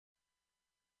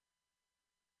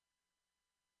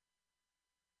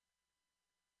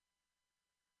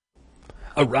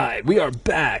Alright, we are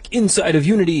back inside of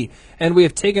Unity, and we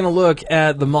have taken a look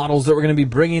at the models that we're going to be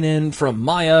bringing in from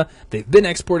Maya. They've been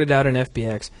exported out in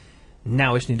FBX.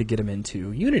 Now we just need to get them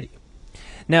into Unity.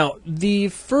 Now, the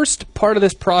first part of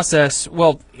this process,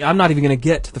 well, I'm not even going to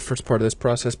get to the first part of this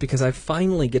process because I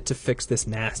finally get to fix this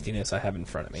nastiness I have in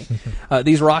front of me.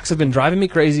 These rocks have been driving me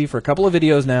crazy for a couple of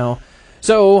videos now,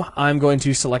 so I'm going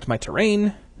to select my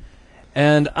terrain.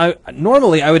 And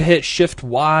normally I would hit Shift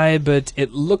Y, but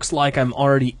it looks like I'm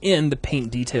already in the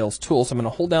Paint Details tool, so I'm going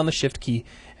to hold down the Shift key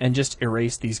and just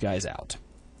erase these guys out.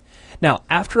 Now,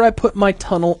 after I put my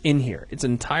tunnel in here, it's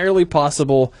entirely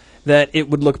possible that it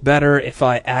would look better if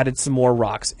I added some more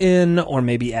rocks in, or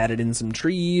maybe added in some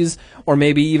trees, or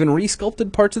maybe even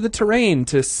resculpted parts of the terrain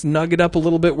to snug it up a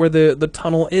little bit where the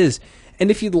tunnel is. And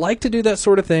if you'd like to do that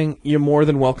sort of thing, you're more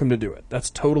than welcome to do it. That's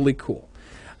totally cool.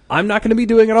 I'm not going to be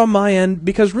doing it on my end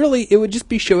because really it would just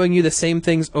be showing you the same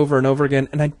things over and over again,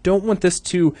 and I don't want this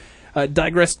to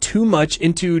digress too much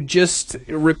into just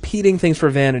repeating things for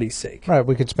vanity's sake. Right,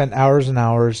 we could spend hours and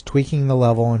hours tweaking the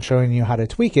level and showing you how to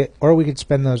tweak it, or we could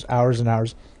spend those hours and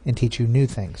hours and teach you new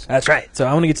things. That's right. So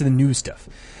I want to get to the new stuff.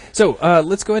 So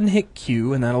let's go ahead and hit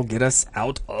Q, and that'll get us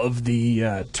out of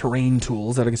the terrain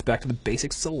tools. That'll get us back to the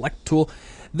basic select tool.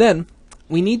 Then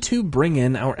we need to bring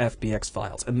in our FBX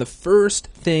files. And the first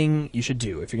thing you should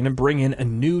do, if you're going to bring in a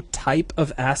new type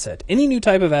of asset, any new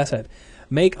type of asset,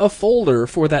 make a folder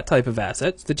for that type of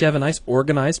asset so that you have a nice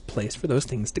organized place for those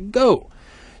things to go.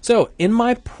 So in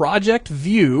my project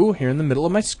view, here in the middle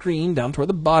of my screen, down toward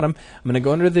the bottom, I'm going to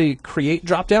go under the Create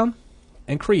dropdown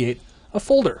and create a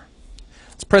folder.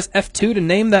 Let's press F2 to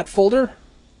name that folder.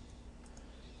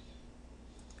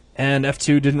 And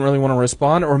F2 didn't really want to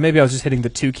respond, or maybe I was just hitting the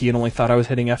 2 key and only thought I was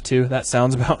hitting F2. That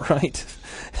sounds about right.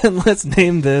 And let's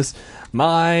name this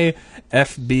My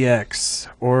FBX,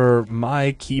 or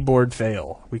My Keyboard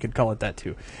Fail. We could call it that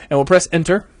too. And we'll press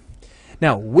Enter.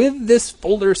 Now, with this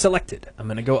folder selected, I'm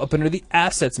going to go up under the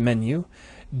Assets menu,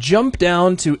 jump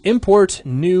down to Import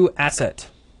New Asset.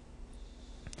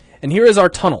 And here is our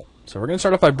tunnel. So we're going to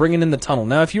start off by bringing in the tunnel.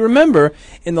 Now, if you remember,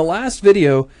 in the last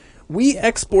video, we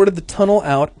exported the tunnel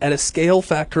out at a scale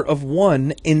factor of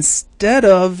 1 instead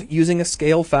of using a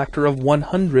scale factor of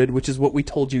 100, which is what we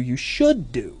told you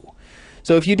should do.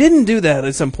 So if you didn't do that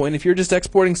at some point, if you're just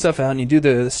exporting stuff out and you do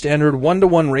the standard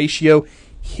 1-to-1 ratio,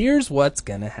 here's what's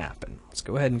going to happen. Let's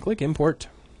go ahead and click Import.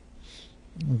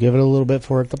 Give it a little bit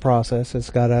for it to process. It's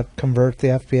got to convert the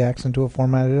FBX into a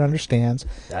format it understands.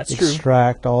 That's true.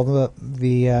 Extract all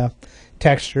the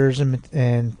textures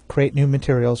and create new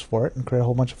materials for it and create a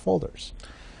whole bunch of folders.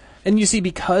 And you see,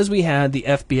 because we had the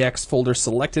FBX folder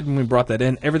selected when we brought that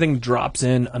in, everything drops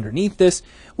in underneath this,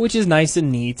 which is nice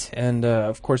and neat and,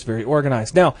 of course, very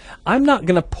organized. Now, I'm not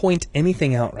going to point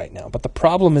anything out right now, but the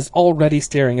problem is already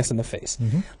staring us in the face.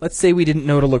 Let's say we didn't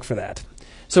know to look for that.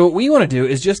 So what we want to do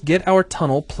is just get our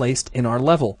tunnel placed in our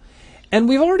level. And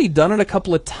we've already done it a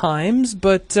couple of times,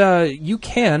 but you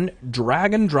can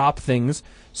drag and drop things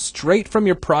straight from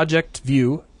your project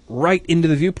view right into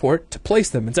the viewport to place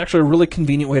them. It's actually a really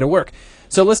convenient way to work.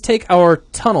 So let's take our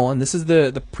tunnel, and this is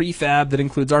the prefab that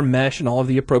includes our mesh and all of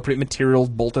the appropriate materials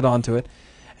bolted onto it.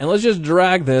 And let's just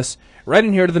drag this right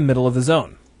in here to the middle of the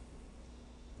zone.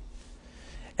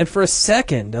 And for a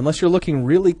second, unless you're looking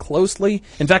really closely,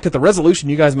 in fact, at the resolution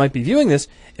you guys might be viewing this,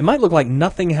 it might look like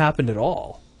nothing happened at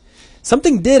all.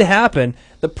 Something did happen.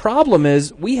 The problem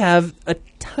is we have a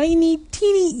tiny,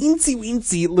 teeny,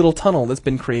 eensy-weensy little tunnel that's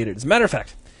been created. As a matter of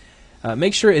fact,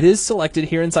 make sure it is selected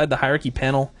here inside the hierarchy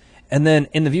panel, and then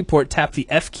in the viewport, tap the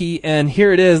F key, and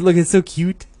here it is. Look, it's so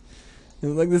cute. It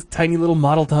looks like this tiny little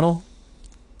model tunnel.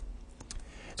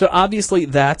 So obviously,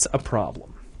 that's a problem.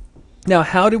 Now,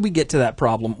 how did we get to that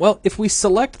problem? Well, if we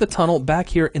select the tunnel back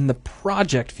here in the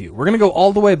project view, we're going to go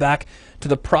all the way back to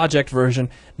the project version,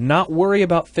 not worry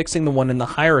about fixing the one in the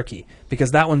hierarchy,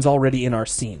 because that one's already in our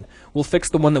scene. We'll fix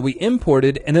the one that we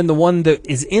imported, and then the one that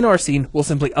is in our scene will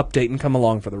simply update and come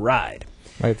along for the ride.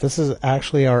 Right, this is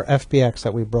actually our FBX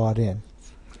that we brought in.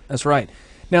 That's right.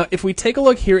 Now, if we take a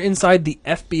look here inside the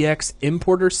FBX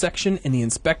importer section in the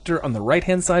inspector on the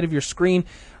right-hand side of your screen,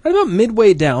 right about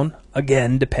midway down,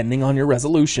 again, depending on your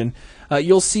resolution,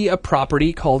 you'll see a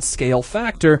property called scale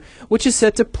factor, which is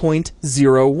set to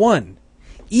 0.01.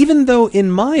 Even though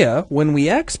in Maya, when we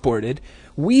exported,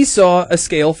 we saw a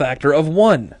scale factor of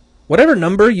 1. Whatever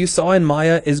number you saw in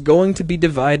Maya is going to be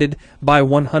divided by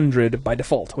 100 by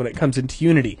default when it comes into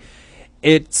Unity.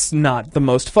 It's not the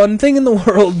most fun thing in the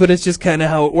world, but it's just kind of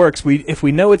how it works. If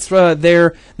we know it's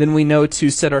there, then we know to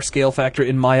set our scale factor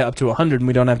in Maya up to 100, and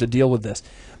we don't have to deal with this.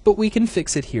 But we can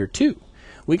fix it here too.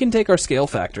 we can take our scale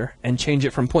factor and change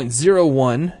it from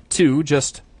 0.01 to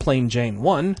just plain Jane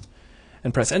 1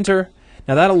 and press enter.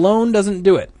 Now that alone doesn't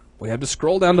do it. We have to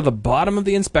scroll down to the bottom of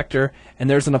the inspector, and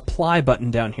there's an apply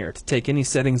button down here to take any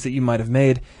settings that you might have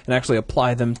made and actually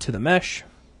apply them to the mesh.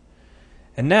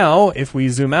 And now, if we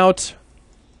zoom out,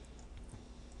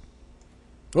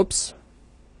 whoops,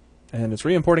 and it's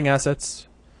re-importing assets,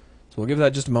 so we'll give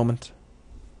that just a moment.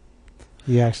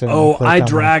 Oh, I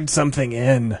dragged something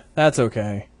in. That's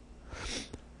okay.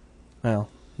 Well,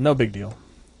 no big deal.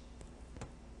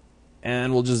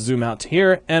 And we'll just zoom out to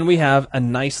here, and we have a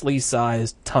nicely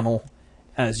sized tunnel,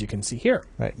 as you can see here.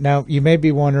 Right. Now, you may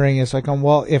be wondering, it's like,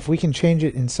 well, if we can change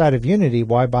it inside of Unity,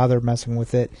 why bother messing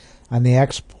with it on the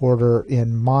exporter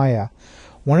in Maya?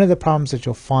 One of the problems that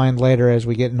you'll find later as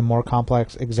we get into more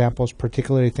complex examples,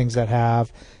 particularly things that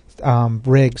have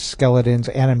rigs, skeletons,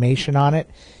 animation on it,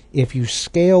 if you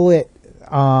scale it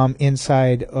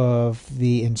inside of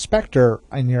the inspector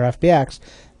in your FBX,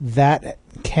 that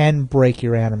can break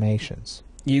your animations.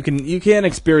 You can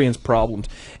experience problems.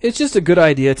 It's just a good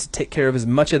idea to take care of as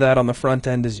much of that on the front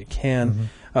end as you can.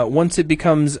 Mm-hmm. Once it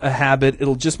becomes a habit,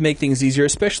 it'll just make things easier,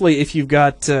 especially if you've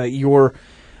got your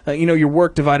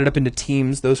work divided up into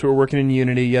teams. Those who are working in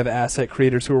Unity, you have asset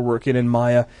creators who are working in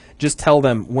Maya. Just tell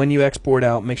them when you export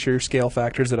out, make sure your scale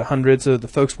factor is at 100 so that the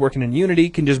folks working in Unity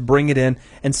can just bring it in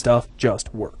and stuff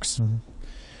just works. Mm-hmm.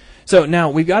 So now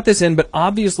we've got this in, but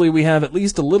obviously we have at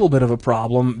least a little bit of a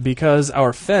problem because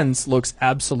our fence looks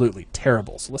absolutely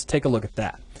terrible. So let's take a look at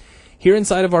that. Here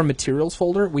inside of our materials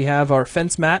folder, we have our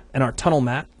fence mat and our tunnel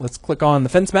mat. Let's click on the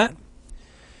fence mat.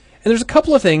 And there's a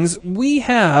couple of things. We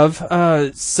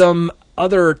have some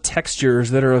other textures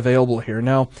that are available here.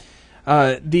 Now,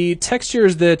 the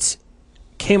textures that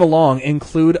came along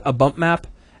include a bump map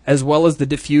as well as the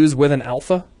diffuse with an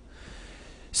alpha.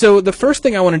 So the first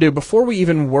thing I want to do before we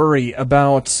even worry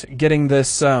about getting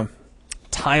this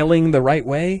tiling the right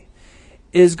way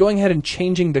is going ahead and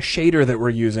changing the shader that we're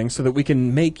using so that we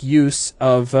can make use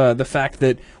of the fact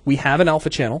that we have an alpha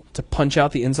channel to punch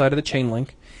out the inside of the chain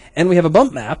link, and we have a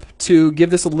bump map to give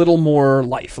this a little more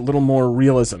life, a little more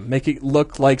realism, make it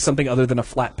look like something other than a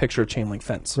flat picture of chain link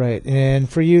fence. Right, and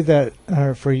for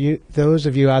those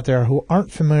of you out there who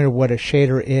aren't familiar with what a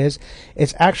shader is,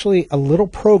 it's actually a little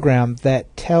program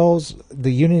that tells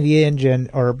the Unity engine,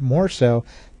 or more so,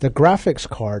 the graphics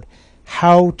card,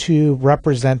 how to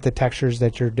represent the textures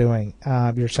that you're doing,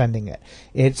 you're sending it.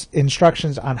 It's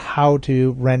instructions on how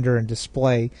to render and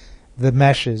display the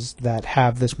meshes that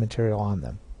have this material on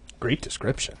them. Great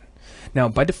description. Now,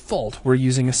 by default, we're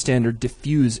using a standard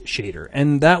diffuse shader,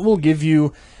 and that will give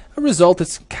you a result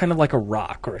that's kind of like a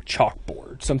rock or a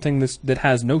chalkboard, something that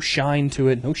has no shine to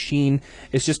it, no sheen.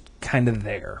 It's just kind of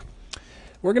there.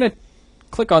 We're going to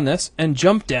click on this and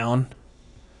jump down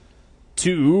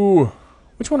to...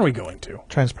 Which one are we going to?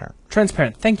 Transparent.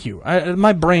 Transparent. Thank you.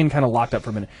 My brain kind of locked up for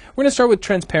a minute. We're going to start with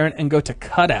transparent and go to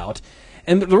cutout.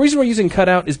 And the reason we're using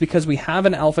cutout is because we have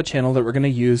an alpha channel that we're going to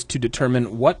use to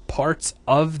determine what parts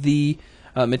of the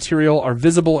material are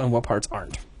visible and what parts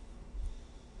aren't.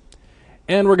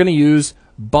 And we're going to use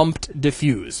bumped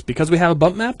diffuse because we have a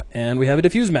bump map and we have a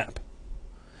diffuse map.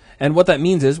 And what that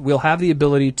means is we'll have the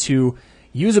ability to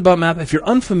use a bump map. If you're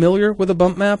unfamiliar with a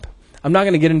bump map, I'm not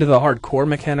going to get into the hardcore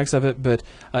mechanics of it, but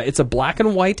it's a black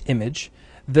and white image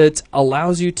that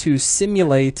allows you to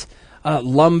simulate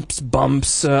lumps,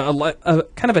 bumps, kind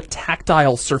of a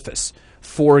tactile surface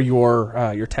for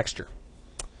your texture.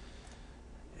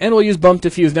 And we'll use bump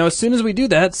diffuse. Now, as soon as we do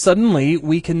that, suddenly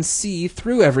we can see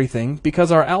through everything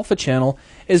because our alpha channel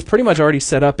is pretty much already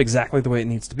set up exactly the way it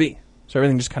needs to be. So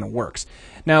everything just kind of works.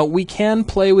 Now, we can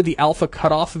play with the alpha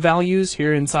cutoff values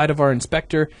here inside of our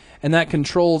inspector, and that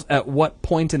controls at what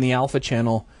point in the alpha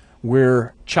channel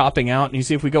we're chopping out. And you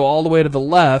see if we go all the way to the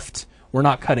left, we're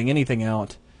not cutting anything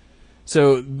out.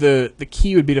 So the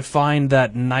key would be to find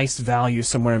that nice value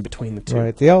somewhere in between the two.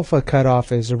 Right. The alpha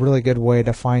cutoff is a really good way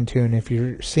to fine-tune if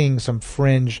you're seeing some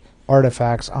fringe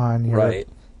artifacts on your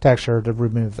texture to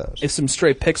remove those. If some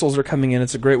stray pixels are coming in,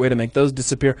 it's a great way to make those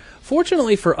disappear.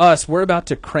 Fortunately for us, we're about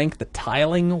to crank the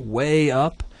tiling way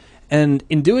up. And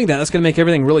in doing that, that's going to make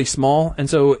everything really small. And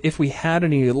so if we had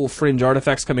any little fringe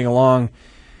artifacts coming along,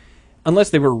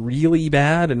 unless they were really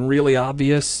bad and really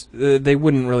obvious, they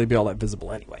wouldn't really be all that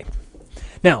visible anyway.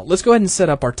 Now, let's go ahead and set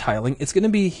up our tiling. It's going to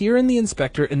be here in the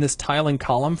inspector in this tiling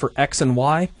column for X and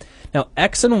Y. Now,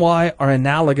 X and Y are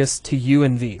analogous to U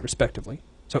and V, respectively.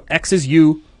 So X is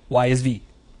U, Y is V.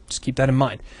 Just keep that in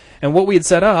mind. And what we had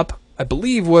set up, I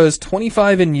believe, was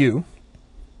 25 in U.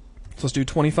 So let's do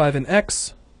 25 in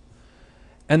X.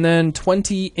 And then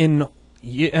 20 in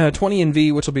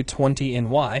V, which will be 20 in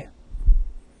Y.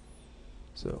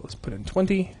 So let's put in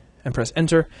 20 and press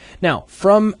enter. Now,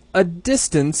 from a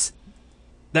distance,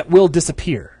 that will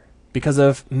disappear because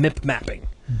of MIP mapping.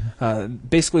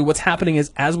 Basically, what's happening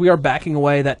is as we are backing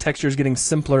away, that texture is getting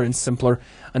simpler and simpler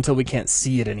until we can't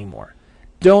see it anymore.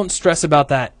 Don't stress about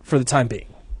that for the time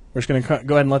being. We're just going to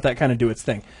go ahead and let that kind of do its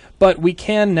thing. But we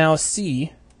can now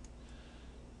see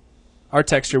our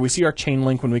texture. We see our chain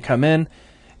link when we come in.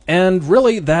 And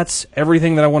really, that's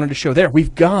everything that I wanted to show there.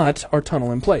 We've got our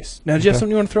tunnel in place. Now, did you have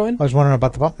something you want to throw in? I was wondering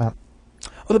about the bump map.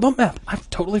 Oh, the bump map. I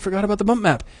totally forgot about the bump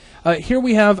map. Here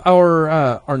we have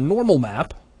our normal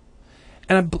map.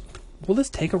 And will this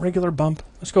take a regular bump?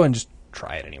 Let's go ahead and just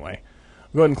try it anyway.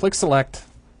 Go ahead and click select.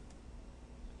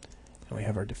 And we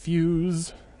have our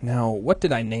diffuse. Now, what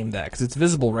did I name that? Because it's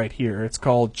visible right here. It's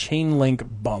called chain link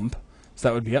bump. So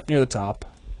that would be up near the top.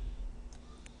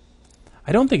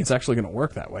 I don't think it's actually going to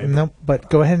work that way. No, but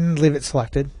go ahead and leave it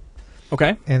selected.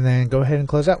 Okay. And then go ahead and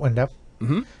close that window.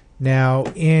 Mm-hmm. Now,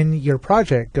 in your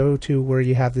project, go to where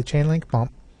you have the chain link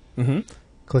bump. Mm-hmm.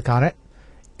 Click on it.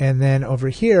 And then over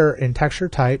here in texture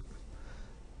type,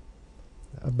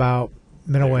 about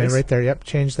middle way right there, yep,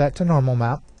 change that to normal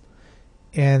map.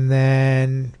 And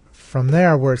then from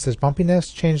there, where it says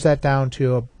bumpiness, change that down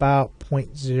to about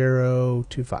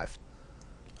 0.025.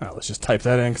 All right, let's just type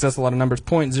that in because that's a lot of numbers.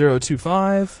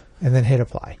 0.025. And then hit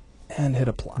apply. And hit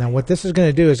apply. Now what this is going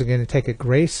to do is it's going to take a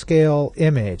grayscale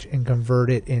image and convert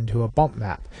it into a bump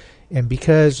map. And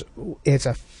because it's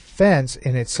a fence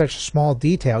and it's such a small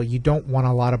detail, you don't want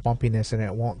a lot of bumpiness and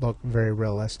it won't look very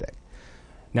realistic.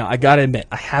 Now, I gotta admit,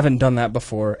 I haven't done that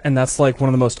before, and that's like one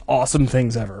of the most awesome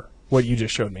things ever, what you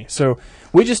just showed me. So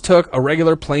we just took a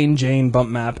regular plain Jane bump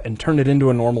map and turned it into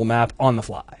a normal map on the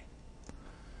fly.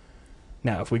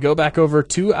 Now, if we go back over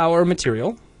to our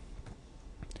material,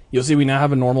 you'll see we now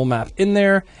have a normal map in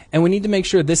there, and we need to make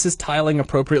sure this is tiling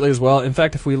appropriately as well. In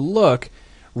fact, if we look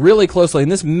really closely,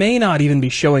 and this may not even be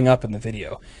showing up in the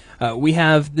video, we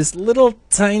have this little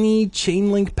tiny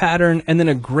chain link pattern and then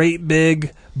a great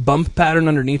big bump pattern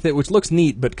underneath it, which looks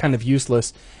neat but kind of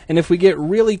useless. And if we get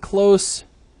really close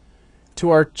to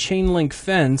our chain link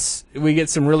fence, we get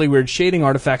some really weird shading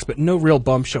artifacts, but no real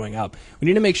bump showing up. We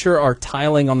need to make sure our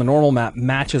tiling on the normal map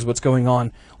matches what's going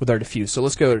on with our diffuse. So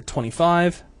let's go to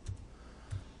 25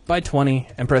 by 20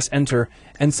 and press enter,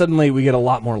 and suddenly we get a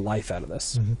lot more life out of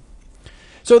this. Mm-hmm.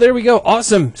 So there we go.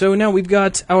 Awesome. So now we've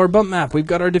got our bump map, we've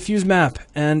got our diffuse map,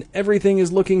 and everything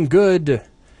is looking good,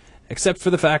 except for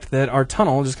the fact that our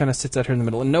tunnel just kind of sits out here in the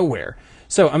middle of nowhere.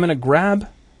 So I'm going to grab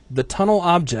the tunnel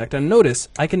object, and notice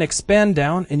I can expand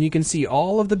down, and you can see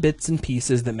all of the bits and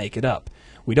pieces that make it up.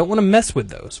 We don't want to mess with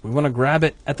those. We want to grab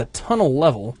it at the tunnel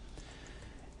level,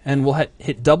 and we'll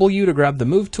hit W to grab the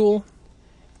move tool,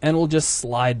 and we'll just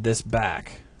slide this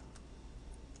back.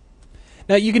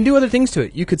 Now, you can do other things to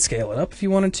it. You could scale it up if you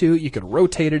wanted to. You could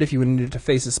rotate it if you needed it to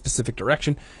face a specific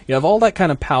direction. You have all that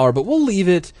kind of power, but we'll leave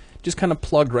it just kind of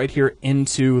plugged right here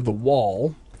into the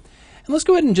wall. And let's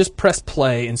go ahead and just press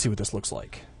play and see what this looks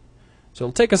like. So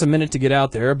it'll take us a minute to get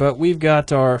out there, but we've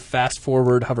got our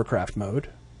fast-forward hovercraft mode.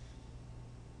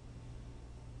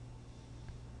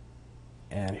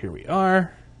 And here we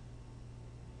are.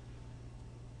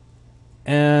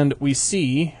 And we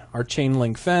see our chain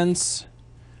link fence.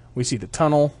 We see the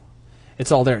tunnel.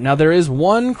 It's all there. Now, there is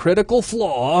one critical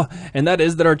flaw, and that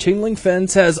is that our chain link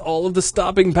fence has all of the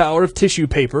stopping power of tissue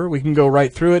paper. We can go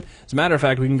right through it. As a matter of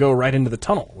fact, we can go right into the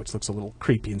tunnel, which looks a little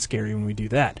creepy and scary when we do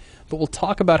that. But we'll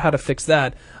talk about how to fix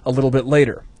that a little bit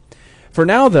later. For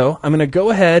now, though, I'm going to go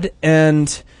ahead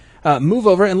and move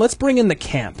over, and let's bring in the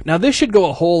camp. Now, this should go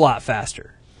a whole lot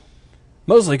faster.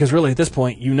 Mostly because really at this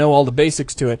point, you know all the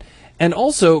basics to it. And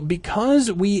also,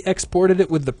 because we exported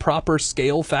it with the proper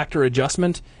scale factor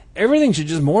adjustment, everything should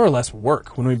just more or less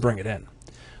work when we bring it in.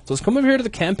 So let's come over here to the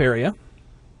camp area.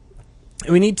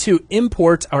 And we need to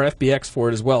import our FBX for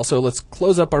it as well. So let's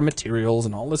close up our materials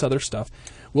and all this other stuff.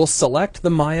 We'll select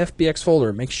the My FBX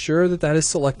folder. Make sure that that is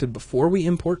selected before we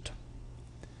import.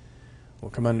 We'll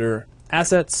come under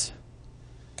Assets,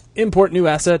 Import New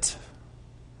Asset,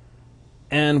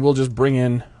 and we'll just bring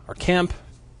in our camp.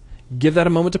 Give that a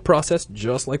moment to process,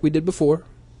 just like we did before.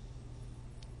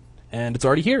 And it's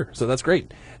already here, so that's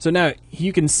great. So now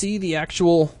you can see the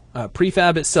actual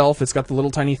prefab itself. It's got the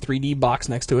little tiny 3D box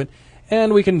next to it.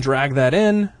 And we can drag that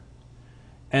in,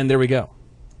 and there we go.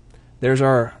 There's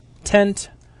our tent,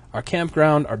 our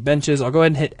campground, our benches. I'll go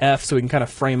ahead and hit F so we can kind of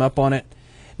frame up on it.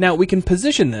 Now we can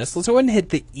position this. Let's go ahead and hit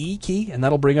the E key, and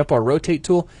that'll bring up our rotate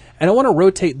tool. And I want to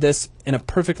rotate this in a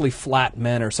perfectly flat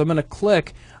manner. So I'm going to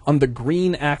click on the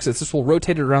green axis. This will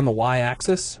rotate it around the Y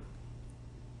axis.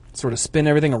 Sort of spin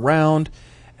everything around.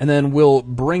 and then we'll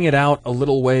bring it out a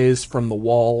little ways from the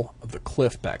wall of the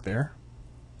cliff back there.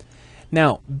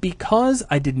 Now, because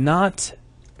I did not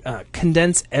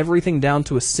condense everything down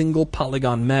to a single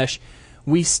polygon mesh,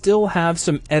 we still have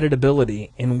some editability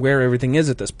in where everything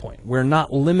is at this point. We're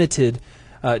not limited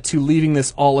to leaving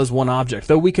this all as one object,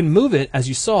 though we can move it, as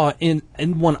you saw, in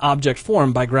one object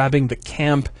form by grabbing the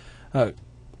camp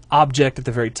object at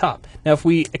the very top. Now, if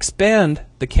we expand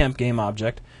the camp game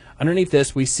object, underneath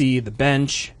this we see the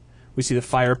bench, we see the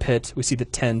fire pit, we see the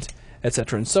tent,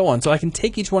 etc., and so on. So I can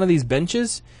take each one of these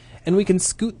benches and we can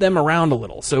scoot them around a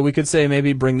little. So we could say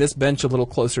maybe bring this bench a little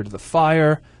closer to the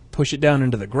fire, push it down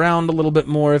into the ground a little bit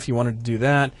more if you wanted to do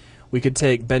that. We could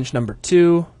take bench number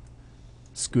 2,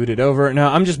 scoot it over.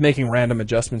 Now, I'm just making random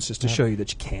adjustments just to show you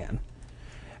that you can.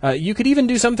 You could even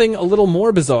do something a little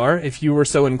more bizarre if you were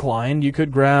so inclined. You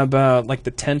could grab, like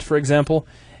the tent, for example,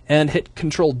 and hit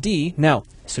Control-D. Now,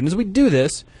 as soon as we do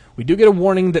this, we do get a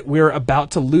warning that we're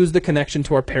about to lose the connection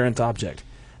to our parent object.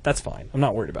 That's fine. I'm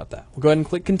not worried about that. We'll go ahead and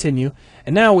click Continue.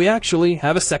 And now we actually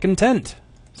have a second tent.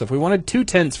 So if we wanted 2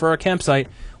 tents for our campsite,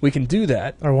 we can do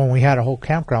that. Or when we had a whole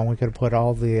campground, we could have put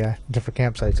all the different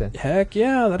campsites in. Heck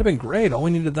yeah, that'd have been great. All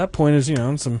we needed at that point is,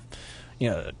 some,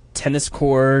 tennis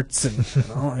courts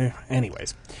and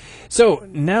anyways. So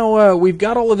now we've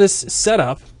got all of this set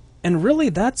up, and really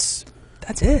that's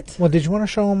it. Well, did you want to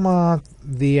show them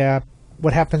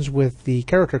what happens with the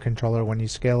character controller when you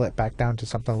scale it back down to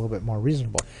something a little bit more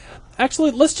reasonable?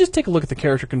 Actually, let's just take a look at the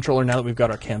character controller now that we've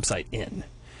got our campsite in.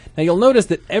 Now you'll notice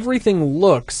that everything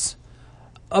looks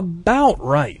about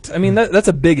right. I mean, that's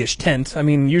a big-ish tent. I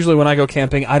mean, usually when I go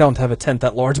camping, I don't have a tent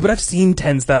that large, but I've seen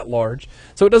tents that large,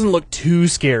 so it doesn't look too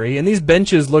scary. And these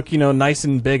benches look, nice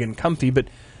and big and comfy, but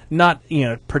not,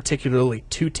 particularly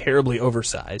too terribly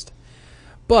oversized.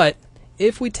 But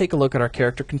if we take a look at our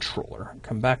character controller,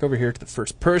 come back over here to the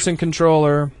first-person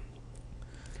controller.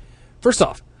 First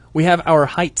off, we have our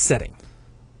height setting,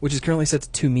 which is currently set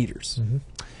to 2 meters. Mm-hmm.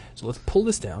 So let's pull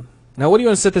this down. Now, what do you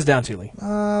want to set this down to, Lee?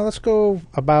 Let's go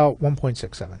about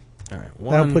 1.67. All right.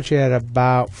 That'll put you at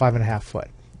about 5.5 foot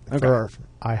for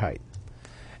eye height.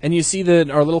 And you see that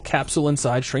our little capsule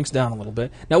inside shrinks down a little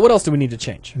bit. Now, what else do we need to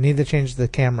change? We need to change the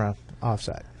camera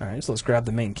offset. All right, so let's grab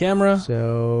the main camera.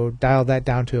 So dial that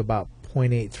down to about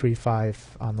 0.835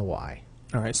 on the Y.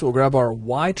 All right, so we'll grab our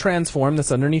Y transform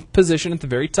that's underneath position at the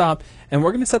very top, and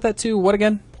we're going to set that to what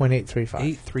again? 0.835.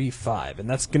 835, and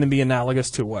that's going to be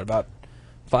analogous to what, about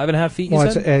 5.5 feet, well,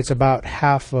 it's about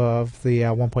half of the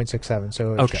 1.67,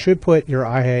 so it should put your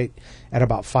eye height at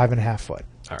about 5.5 foot.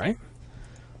 All right.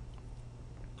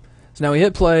 So now we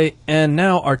hit play, and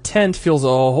now our tent feels a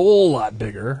whole lot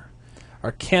bigger.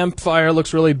 Our campfire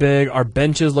looks really big. Our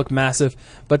benches look massive.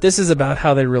 But this is about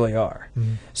how they really are.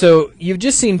 Mm-hmm. So you've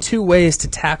just seen 2 ways to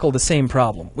tackle the same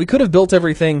problem. We could have built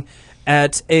everything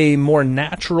at a more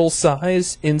natural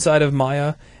size inside of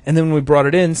Maya, and then when we brought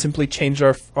it in, simply changed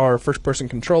our first-person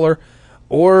controller.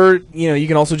 Or, you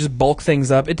can also just bulk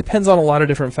things up. It depends on a lot of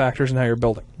different factors in how you're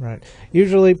building. Right.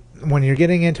 Usually, when you're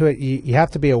getting into it, you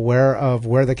have to be aware of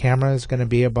where the camera is going to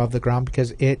be above the ground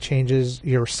because it changes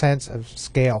your sense of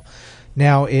scale.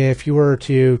 Now, if you were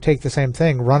to take the same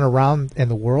thing, run around in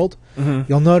the world,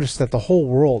 you'll notice that the whole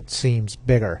world seems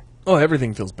bigger. Oh,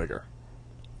 everything feels bigger.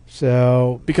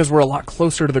 So, because we're a lot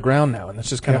closer to the ground now, and that's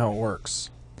just kind of how it works.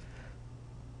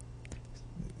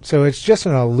 So it's just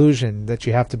an illusion that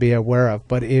you have to be aware of.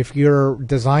 But if you're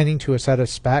designing to a set of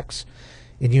specs,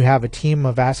 and you have a team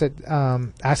of asset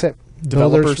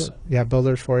developers,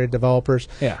 builders for you, developers,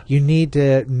 yeah, you need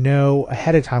to know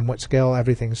ahead of time what scale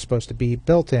everything is supposed to be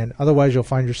built in. Otherwise, you'll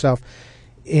find yourself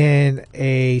in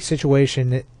a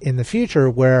situation in the future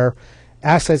where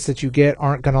assets that you get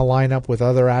aren't going to line up with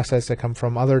other assets that come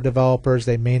from other developers.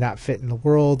 They may not fit in the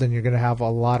world, and you're going to have a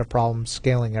lot of problems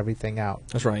scaling everything out.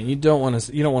 That's right. You don't want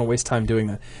to waste time doing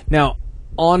that. Now,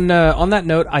 on that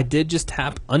note, I did just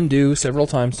tap undo several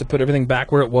times to put everything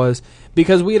back where it was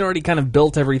because we had already kind of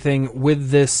built everything with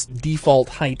this default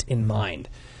height in mind.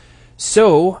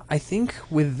 So I think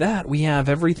with that, we have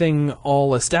everything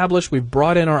all established. We've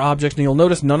brought in our objects, and you'll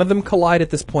notice none of them collide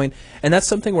at this point, and that's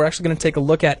something we're actually going to take a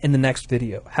look at in the next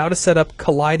video. How to set up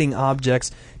colliding objects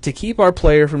to keep our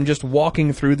player from just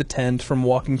walking through the tent, from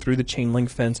walking through the chain link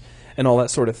fence, and all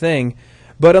that sort of thing.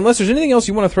 But unless there's anything else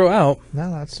you want to throw out... No,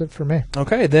 that's it for me.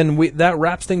 Okay, then that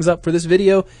wraps things up for this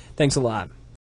video. Thanks a lot.